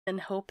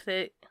and hope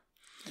that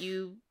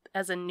you,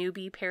 as a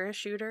newbie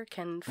parachuter,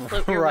 can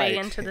float your way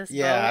into this boat.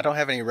 Yeah, I don't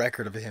have any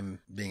record of him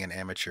being an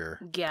amateur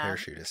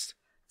parachutist.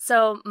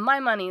 So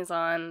my money's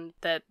on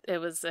that it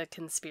was a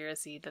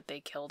conspiracy that they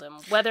killed him.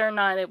 Whether or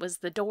not it was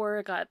the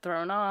door got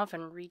thrown off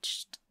and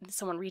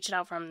someone reached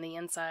out from the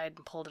inside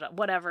and pulled it up,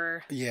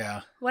 whatever.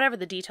 Yeah. Whatever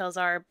the details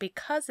are,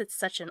 because it's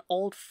such an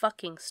old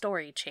fucking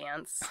story,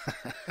 Chance,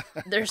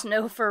 there's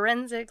no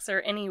forensics or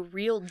any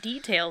real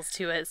details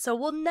to it, so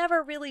we'll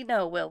never really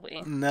know, will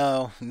we?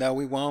 No,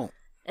 we won't.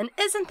 And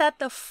isn't that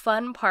the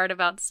fun part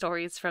about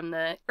stories from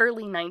the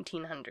early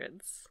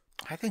 1900s?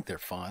 I think they're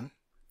fun.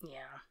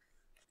 Yeah.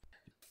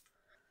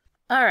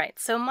 All right,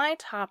 so my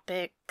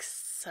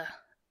topics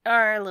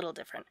are a little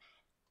different.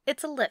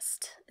 It's a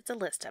list. It's a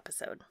list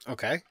episode.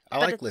 Okay. I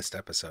like list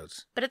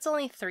episodes. But it's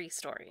only 3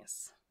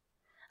 stories.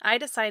 I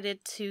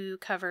decided to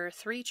cover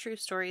 3 true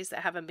stories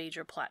that have a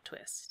major plot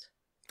twist.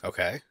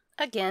 Okay.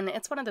 Again,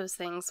 it's one of those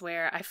things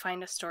where I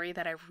find a story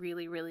that I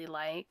really, really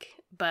like,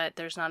 but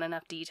there's not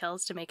enough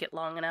details to make it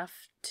long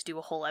enough to do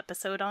a whole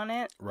episode on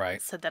it.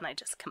 Right. So then I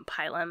just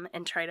compile them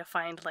and try to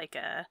find like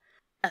a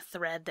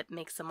thread that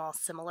makes them all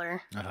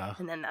similar. Uh-huh.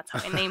 And then that's how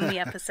I name the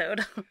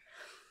episode. All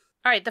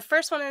right, the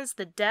first one is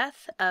the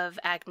death of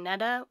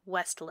Agneta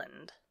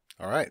Westland.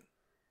 All right.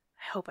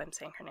 I hope I'm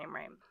saying her name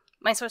right.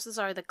 My sources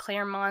are the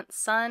Claremont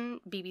Sun,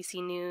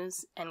 BBC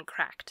News, and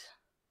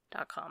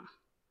Cracked.com.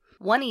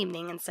 One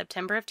evening in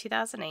September of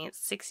 2008,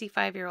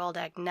 65-year-old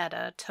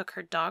Agneta took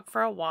her dog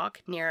for a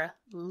walk near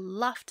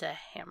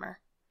Loftahammar.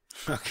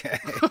 Okay.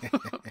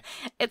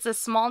 It's a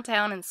small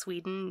town in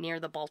Sweden near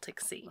the Baltic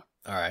Sea.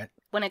 All right.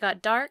 When it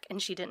got dark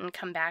and she didn't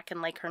come back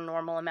in like her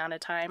normal amount of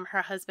time,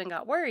 her husband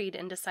got worried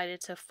and decided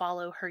to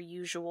follow her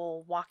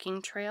usual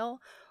walking trail,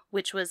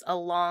 which was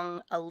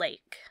along a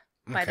lake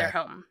by their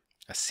home.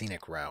 A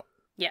scenic route.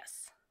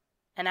 Yes.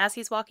 And as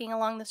he's walking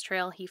along this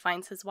trail, he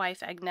finds his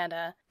wife,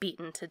 Agneta,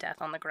 beaten to death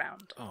on the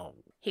ground. Oh.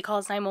 He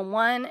calls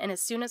 911, and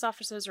as soon as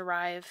officers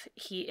arrive,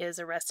 he is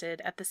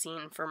arrested at the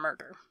scene for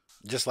murder.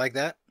 Just like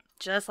that?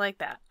 Just like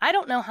that. I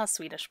don't know how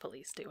Swedish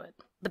police do it,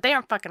 but they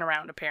aren't fucking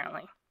around,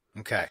 apparently.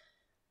 Okay.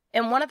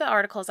 In one of the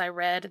articles I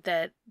read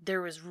that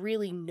there was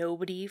really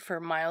nobody for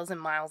miles and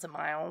miles and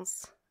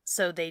miles,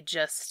 so they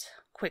just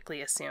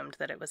quickly assumed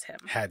that it was him.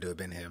 Had to have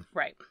been him.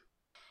 Right.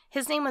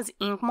 His name was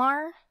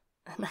Ingmar.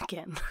 And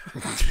again,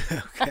 Okay.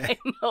 I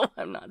know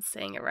I'm not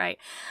saying it right.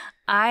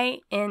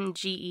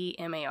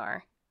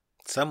 Ingemar.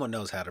 Someone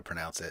knows how to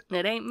pronounce it.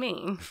 It ain't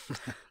me.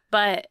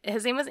 But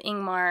his name was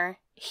Ingmar.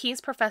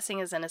 He's professing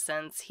his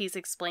innocence. He's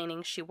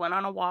explaining she went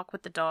on a walk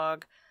with the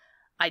dog.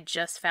 I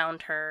just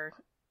found her.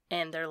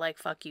 And they're like,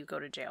 fuck you, go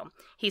to jail.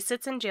 He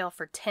sits in jail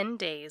for 10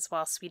 days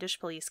while Swedish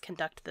police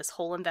conduct this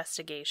whole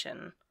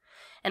investigation.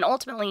 And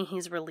ultimately,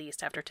 he's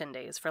released after 10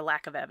 days for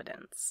lack of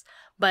evidence.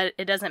 But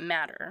it doesn't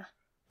matter,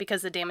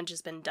 because the damage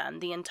has been done.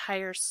 The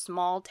entire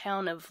small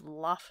town of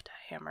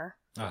Loftahammar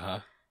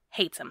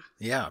hates him.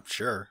 Yeah, I'm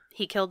sure.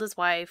 He killed his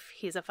wife.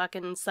 He's a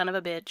fucking son of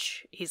a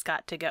bitch. He's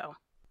got to go.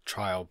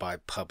 Trial by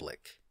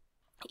public.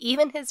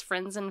 Even his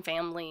friends and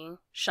family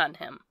shun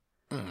him.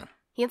 Mm.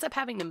 He ends up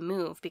having to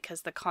move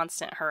because the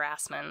constant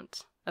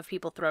harassment of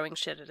people throwing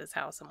shit at his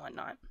house and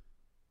whatnot.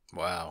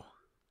 Wow.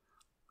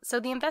 So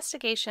the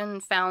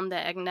investigation found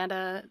that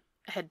Agneta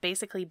had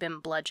basically been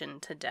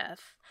bludgeoned to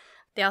death.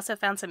 They also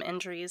found some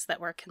injuries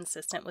that were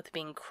consistent with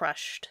being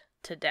crushed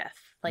to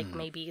death. Like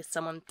maybe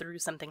someone threw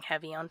something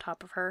heavy on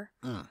top of her.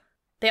 Mm.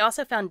 They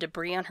also found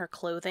debris on her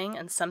clothing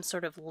and some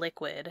sort of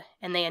liquid.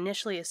 And they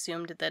initially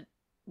assumed that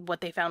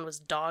what they found was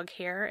dog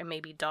hair and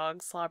maybe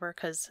dog slobber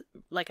because,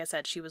 like I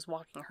said, she was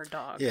walking her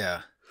dog.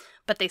 Yeah.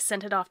 But they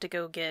sent it off to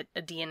go get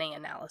a DNA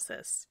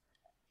analysis.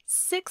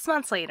 6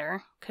 months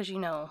later, because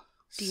DNA...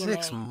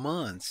 6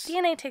 months?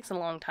 DNA takes a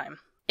long time.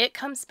 It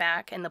comes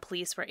back and the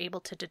police were able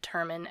to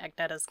determine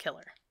Agneta's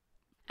killer.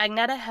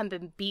 Agneta had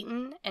been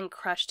beaten and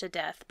crushed to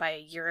death by a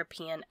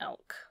European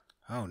elk.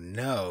 Oh,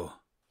 no.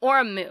 Or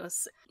a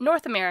moose.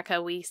 North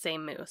America, we say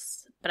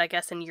moose. But I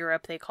guess in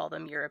Europe, they call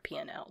them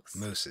European elks.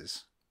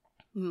 Mooses.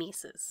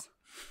 Mises.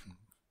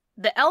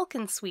 The elk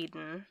in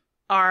Sweden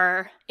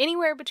are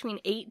anywhere between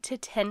 8 to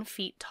 10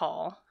 feet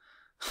tall.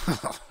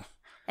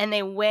 And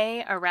they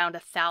weigh around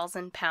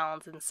 1,000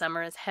 pounds, and some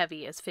are as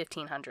heavy as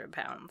 1,500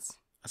 pounds.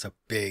 That's a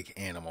big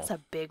animal. It's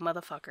a big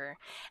motherfucker.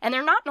 And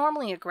they're not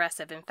normally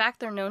aggressive. In fact,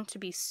 they're known to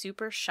be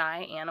super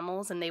shy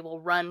animals, and they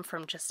will run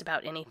from just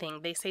about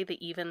anything. They say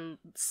that even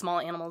small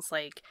animals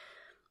like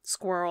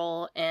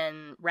squirrel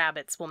and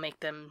rabbits will make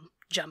them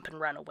jump and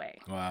run away.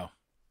 Wow.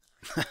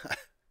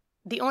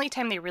 The only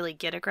time they really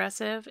get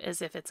aggressive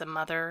is if it's a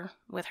mother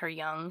with her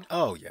young.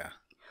 Oh, yeah.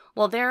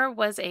 Well, there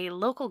was a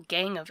local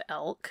gang of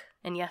elk,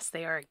 and yes,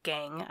 they are a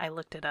gang. I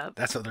looked it up.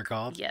 That's what they're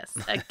called? Yes,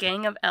 a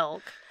gang of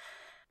elk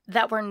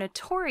that were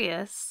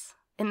notorious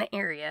in the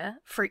area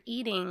for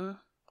eating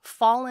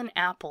fallen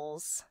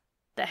apples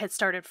that had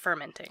started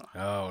fermenting.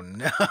 Oh,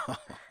 no.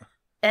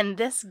 And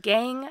this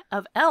gang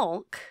of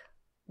elk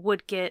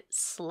would get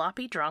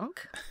sloppy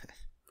drunk,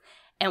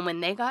 and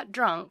when they got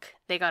drunk,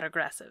 they got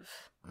aggressive.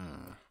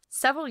 Mm.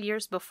 Several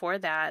years before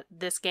that,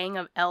 this gang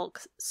of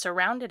elk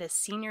surrounded a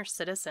senior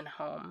citizen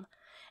home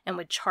and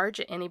would charge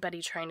at anybody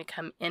trying to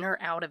come in or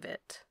out of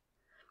it.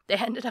 They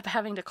ended up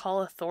having to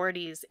call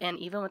authorities, and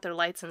even with their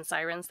lights and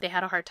sirens, they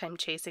had a hard time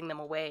chasing them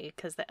away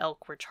because the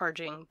elk were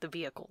charging the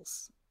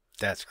vehicles.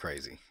 That's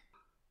crazy.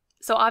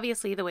 So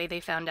obviously the way they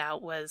found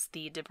out was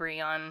the debris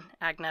on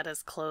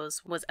Agnetta's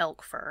clothes was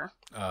elk fur.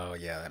 Oh,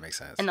 yeah, that makes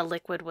sense. And the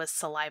liquid was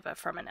saliva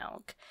from an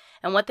elk.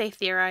 And what they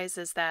theorize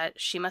is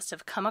that she must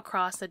have come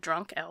across a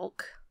drunk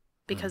elk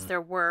because there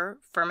were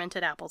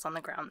fermented apples on the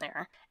ground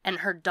there. And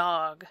her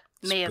dog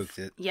may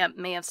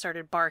have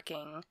started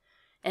barking,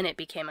 and it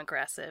became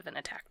aggressive and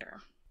attacked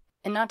her.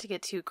 And not to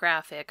get too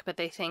graphic, but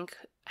they think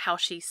how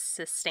she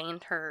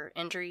sustained her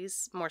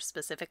injuries more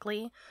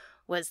specifically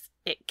was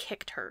it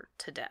kicked her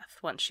to death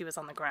once she was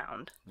on the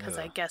ground. Because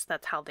I guess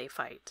that's how they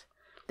fight.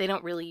 They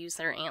don't really use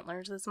their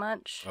antlers as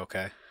much.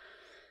 Okay.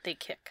 They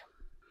kick.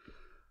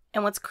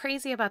 And what's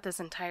crazy about this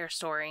entire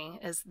story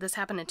is this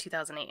happened in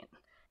 2008.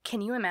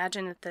 Can you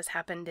imagine if this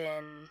happened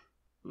in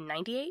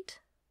 98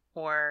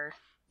 or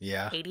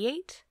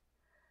 88?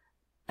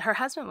 Her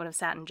husband would have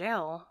sat in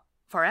jail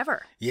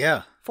forever.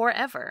 Yeah.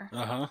 Forever.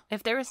 Uh-huh.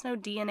 If there was no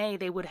DNA,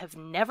 they would have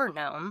never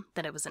known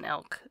that it was an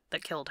elk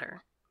that killed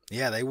her.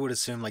 Yeah, they would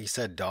assume, like you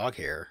said, dog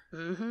hair.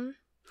 Mm-hmm.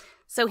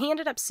 So he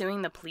ended up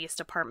suing the police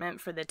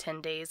department for the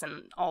 10 days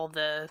and all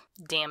the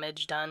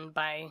damage done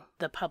by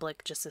the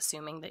public just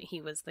assuming that he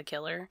was the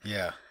killer.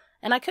 Yeah.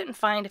 And I couldn't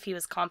find if he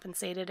was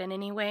compensated in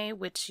any way,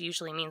 which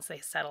usually means they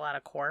settle out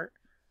of court.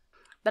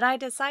 But I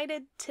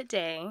decided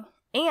today,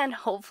 and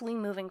hopefully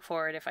moving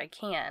forward if I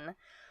can,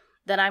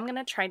 that I'm going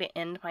to try to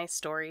end my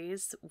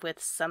stories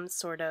with some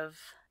sort of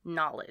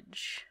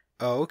knowledge.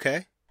 Oh,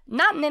 okay.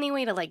 Not in any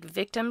way to, like,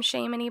 victim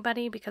shame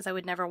anybody, because I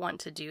would never want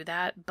to do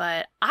that,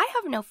 but I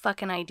have no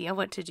fucking idea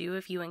what to do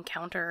if you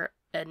encounter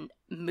a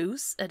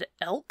moose, an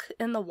elk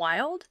in the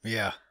wild.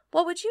 Yeah.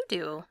 What would you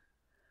do?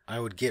 I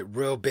would get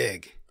real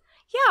big.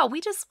 Yeah, we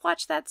just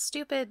watched that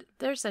stupid...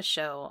 There's a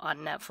show on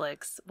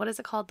Netflix. What is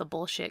it called? The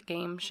Bullshit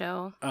Game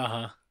show?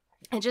 Uh-huh.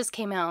 It just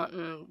came out,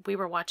 and we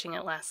were watching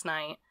it last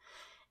night.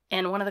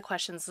 And one of the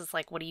questions is,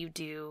 like, what do you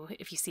do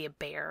if you see a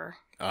bear?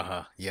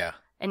 Uh-huh, yeah.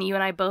 And you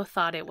and I both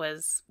thought it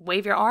was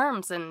wave your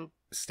arms and...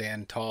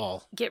 Stand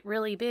tall. Get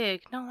really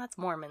big. No, that's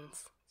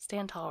Mormons.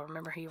 Stand tall,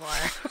 remember who you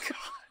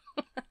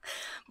are.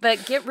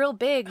 But get real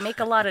big,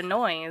 make a lot of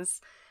noise.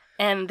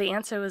 And the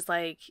answer was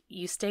like,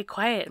 you stay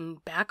quiet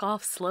and back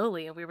off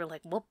slowly. And we were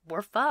like, well,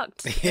 we're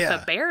fucked. Yeah.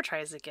 If a bear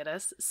tries to get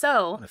us.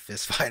 So... A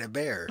fist fight a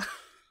bear.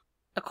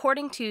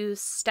 According to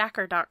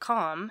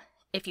Stacker.com,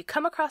 if you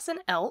come across an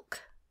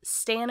elk,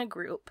 stay in a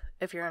group,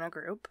 if you're in a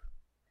group,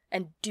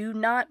 and do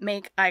not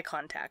make eye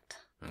contact.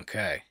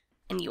 Okay.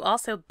 And you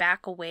also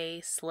back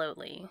away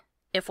slowly.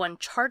 If one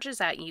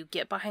charges at you,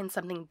 get behind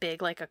something big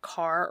like a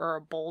car or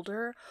a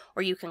boulder,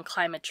 or you can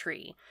climb a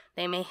tree.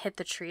 They may hit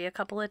the tree a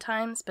couple of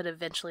times, but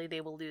eventually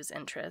they will lose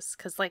interest.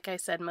 Because like I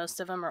said, most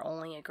of them are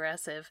only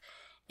aggressive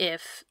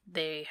if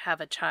they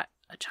have a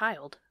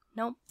child.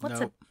 Nope.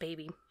 What's a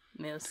baby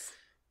moose?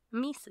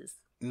 Mises.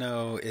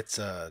 No, it's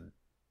a...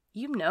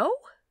 You know?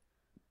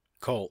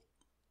 Colt.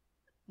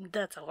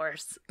 That's a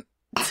horse.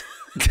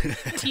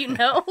 Do you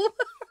know?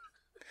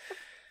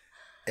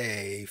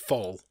 A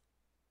foal.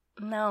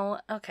 No,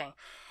 okay.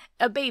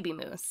 A baby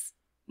moose.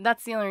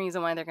 That's the only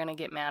reason why they're going to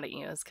get mad at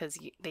you is because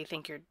they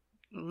think you're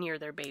near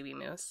their baby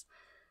moose.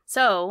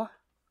 So,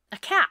 a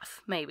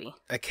calf, maybe.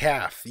 A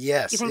calf,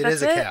 yes. You think it that's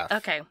is a calf.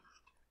 Okay.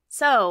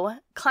 So,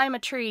 climb a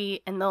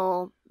tree and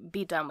they'll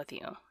be done with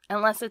you.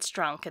 Unless it's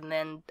drunk, and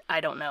then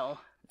I don't know.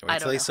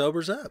 Wait till he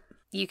sobers up.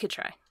 You could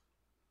try.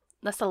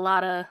 That's a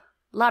lot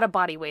of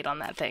body weight on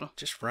that thing.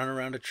 Just run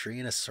around a tree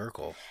in a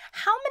circle.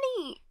 How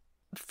many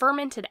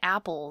fermented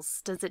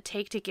apples does it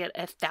take to get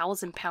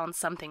 1,000-pound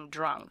something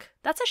drunk?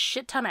 That's a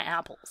shit ton of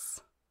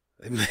apples.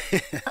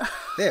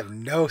 They have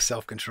no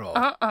self-control.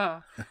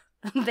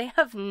 They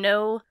have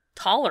no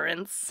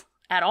tolerance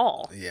at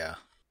all. Yeah.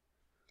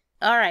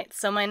 All right,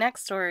 so my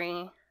next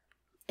story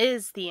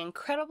is the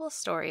incredible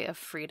story of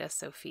Frida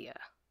Sophia.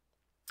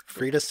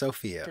 Frida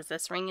Sophia. Does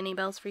this ring any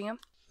bells for you?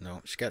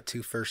 No, she got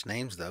 2 first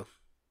names, though.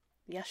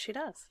 Yes, she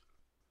does.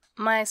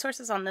 My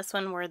sources on this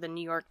one were the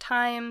New York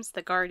Times,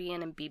 The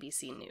Guardian, and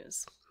BBC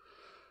News.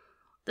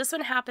 This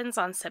one happens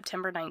on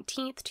September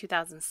 19th,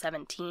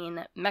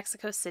 2017.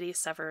 Mexico City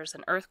suffers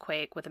an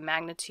earthquake with a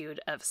magnitude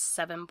of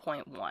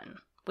 7.1,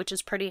 which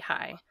is pretty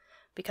high,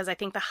 because I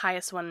think the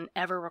highest one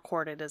ever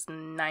recorded is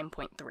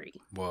 9.3.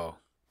 Whoa.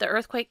 The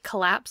earthquake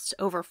collapsed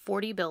over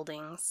 40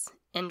 buildings,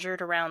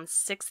 injured around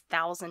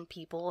 6,000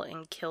 people,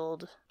 and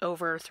killed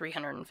over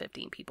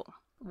 315 people.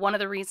 One of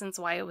the reasons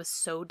why it was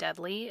so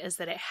deadly is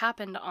that it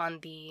happened on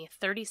the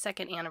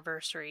 32nd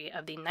anniversary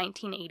of the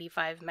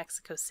 1985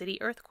 Mexico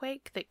City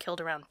earthquake that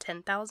killed around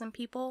 10,000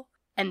 people.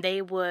 And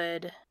they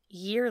would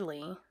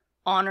yearly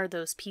honor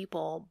those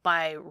people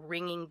by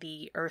ringing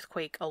the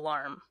earthquake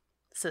alarm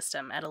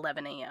system at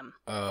 11 a.m.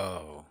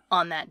 Oh.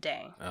 On that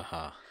day.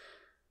 Uh-huh.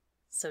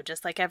 So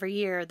just like every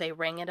year, they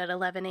ring it at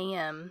 11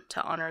 a.m.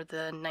 to honor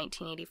the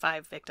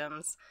 1985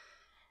 victims.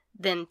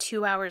 Then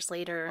 2 hours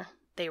later,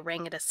 they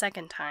rang it a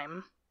second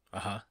time.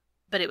 Uh-huh.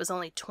 But it was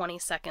only 20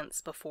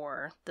 seconds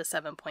before the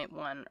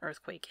 7.1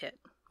 earthquake hit.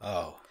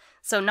 Oh.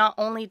 So not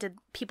only did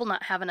people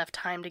not have enough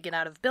time to get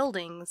out of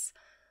buildings,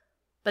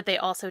 but they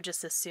also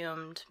just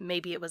assumed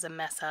maybe it was a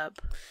mess up.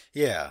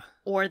 Yeah.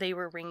 Or they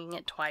were ringing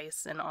it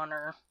twice in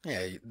honor.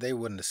 Yeah, they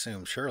wouldn't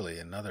assume surely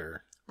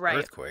another right.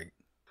 earthquake.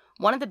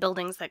 One of the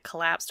buildings that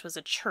collapsed was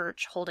a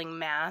church holding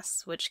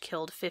mass, which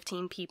killed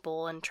 15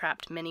 people and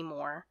trapped many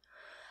more.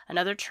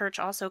 Another church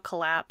also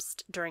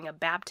collapsed during a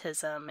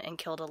baptism and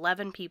killed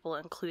 11 people,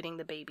 including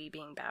the baby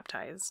being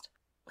baptized.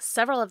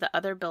 Several of the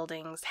other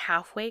buildings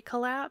halfway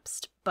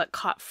collapsed, but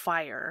caught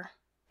fire,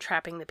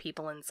 trapping the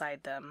people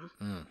inside them.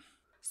 Mm.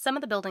 Some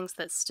of the buildings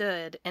that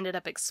stood ended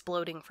up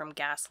exploding from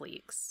gas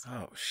leaks.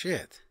 Oh,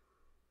 shit.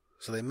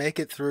 So they make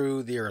it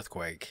through the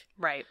earthquake.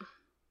 Right.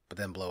 But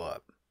then blow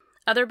up.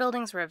 Other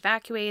buildings were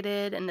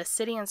evacuated, and the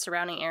city and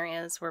surrounding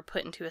areas were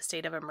put into a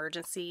state of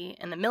emergency,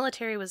 and the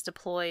military was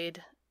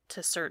deployed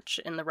to search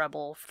in the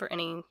rubble for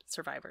any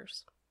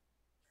survivors.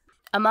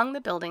 Among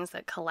the buildings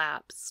that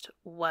collapsed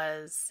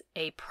was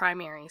a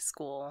primary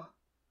school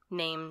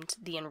named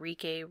the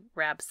Enrique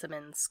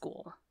Rabsamen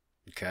School.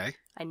 Okay.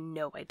 I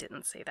know I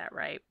didn't say that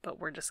right, but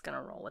we're just going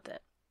to roll with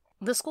it.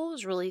 The school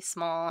was really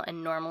small,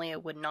 and normally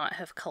it would not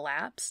have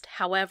collapsed.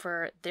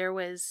 However, there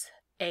was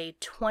a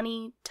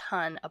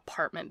 20-ton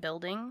apartment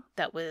building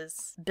that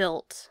was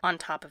built on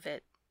top of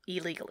it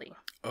illegally.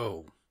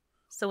 Oh.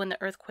 So when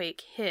the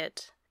earthquake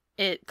hit,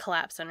 it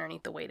collapsed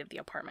underneath the weight of the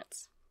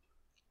apartments.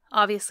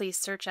 Obviously,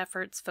 search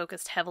efforts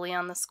focused heavily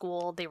on the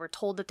school. They were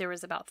told that there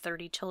was about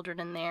 30 children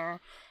in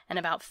there and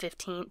about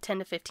 10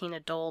 to 15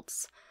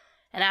 adults.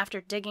 And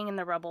after digging in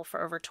the rubble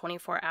for over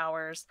 24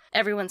 hours,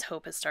 everyone's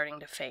hope is starting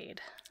to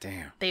fade.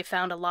 Damn. They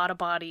found a lot of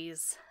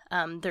bodies.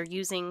 They're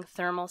using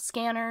thermal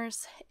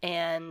scanners,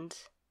 and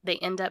they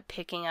end up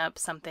picking up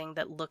something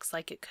that looks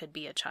like it could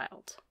be a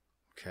child.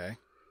 Okay.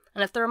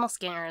 And a thermal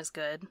scanner is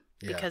good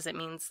because it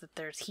means that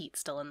there's heat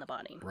still in the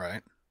body.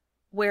 Right.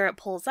 Where it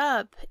pulls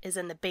up is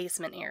in the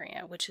basement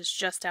area, which is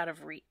just out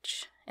of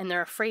reach. And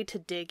they're afraid to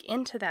dig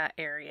into that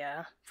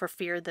area for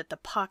fear that the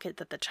pocket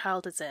that the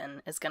child is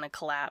in is going to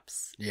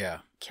collapse,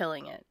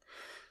 killing it.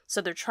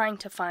 So they're trying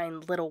to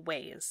find little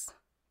ways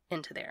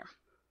into there.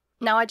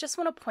 Now, I just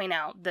want to point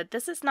out that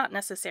this is not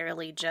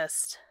necessarily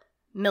just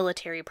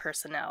military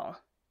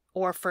personnel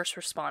or first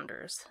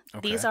responders.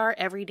 Okay. These are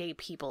everyday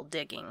people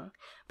digging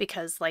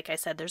because, like I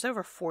said, there's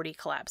over 40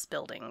 collapsed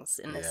buildings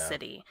in this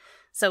city.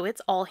 So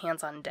it's all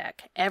hands on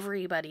deck.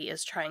 Everybody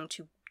is trying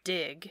to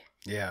dig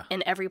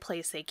in every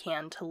place they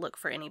can to look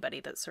for anybody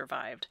that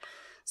survived.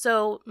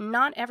 So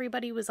not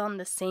everybody was on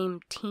the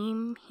same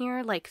team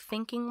here, like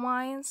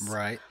thinking-wise.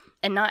 Right.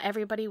 And not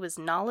everybody was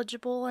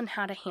knowledgeable in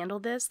how to handle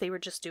this. They were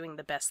just doing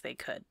the best they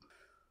could.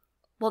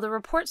 Well, the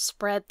report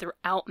spread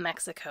throughout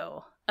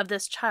Mexico of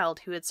this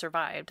child who had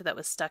survived that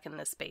was stuck in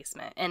this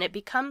basement. And it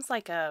becomes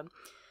like a...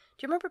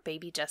 Do you remember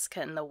baby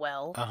Jessica in the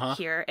well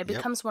here? It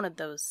becomes one of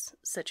those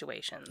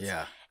situations.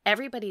 Yeah.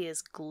 Everybody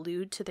is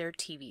glued to their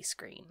TV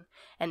screen,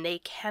 and they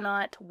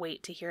cannot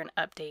wait to hear an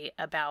update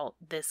about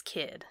this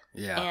kid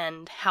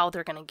and how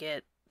they're going to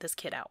get this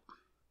kid out.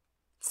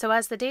 So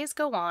as the days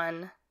go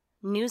on,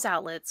 news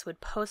outlets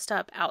would post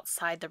up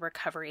outside the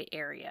recovery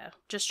area,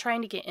 just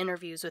trying to get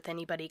interviews with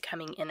anybody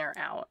coming in or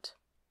out.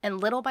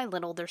 And little by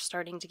little, they're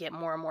starting to get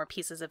more and more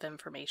pieces of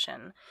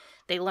information.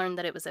 They learned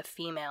that it was a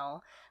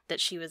female, that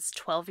she was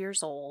 12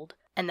 years old,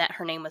 and that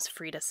her name was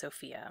Frida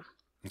Sofia.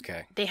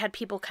 Okay. They had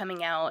people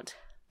coming out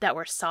that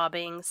were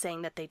sobbing,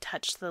 saying that they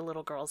touched the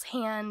little girl's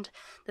hand,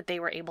 that they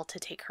were able to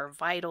take her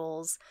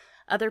vitals.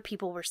 Other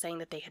people were saying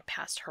that they had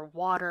passed her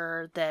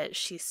water, that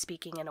she's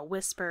speaking in a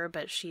whisper,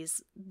 but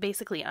she's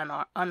basically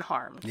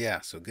unharmed.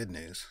 Yeah, so good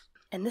news.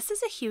 And this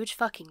is a huge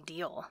fucking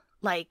deal.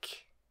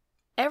 Like...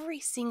 Every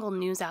single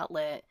news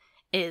outlet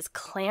is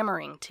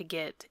clamoring to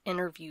get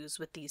interviews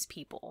with these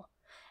people.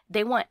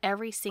 They want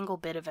every single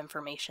bit of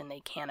information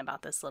they can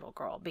about this little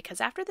girl because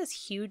after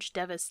this huge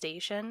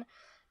devastation,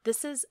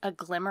 this is a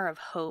glimmer of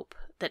hope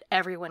that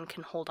everyone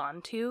can hold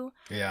on to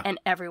and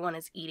everyone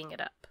is eating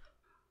it up.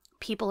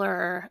 People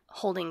are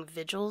holding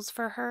vigils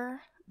for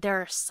her.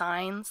 There are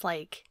signs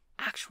like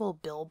actual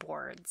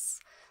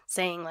billboards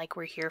saying, like,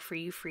 we're here for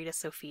you, Frida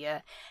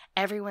Sofia.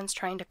 Everyone's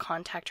trying to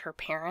contact her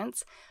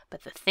parents.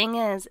 But the thing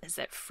is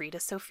that Frida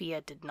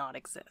Sofia did not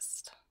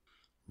exist.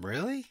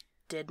 Really?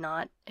 Did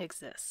not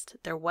exist.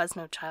 There was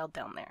no child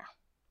down there.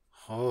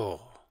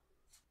 Oh.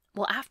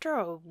 Well, after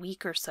a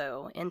week or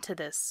so into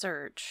this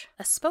search,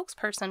 a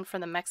spokesperson for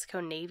the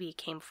Mexico Navy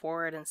came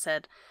forward and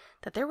said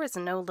that there was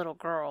no little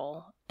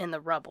girl in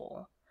the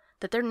rubble.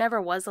 That there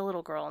never was a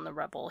little girl in the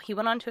rubble. He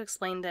went on to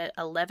explain that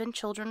 11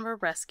 children were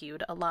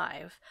rescued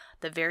alive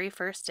the very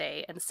first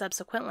day, and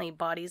subsequently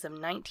bodies of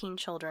 19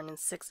 children and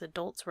 6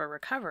 adults were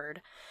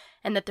recovered,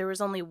 and that there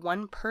was only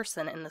one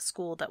person in the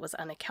school that was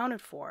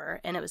unaccounted for,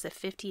 and it was a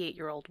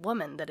 58-year-old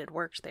woman that had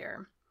worked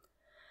there.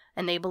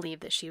 And they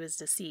believed that she was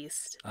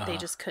deceased. They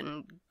just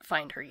couldn't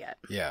find her yet.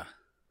 Yeah.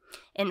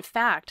 In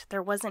fact,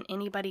 there wasn't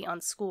anybody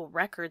on school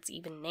records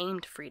even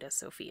named Frida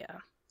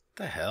Sophia.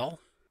 The hell?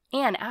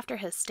 And after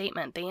his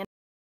statement, they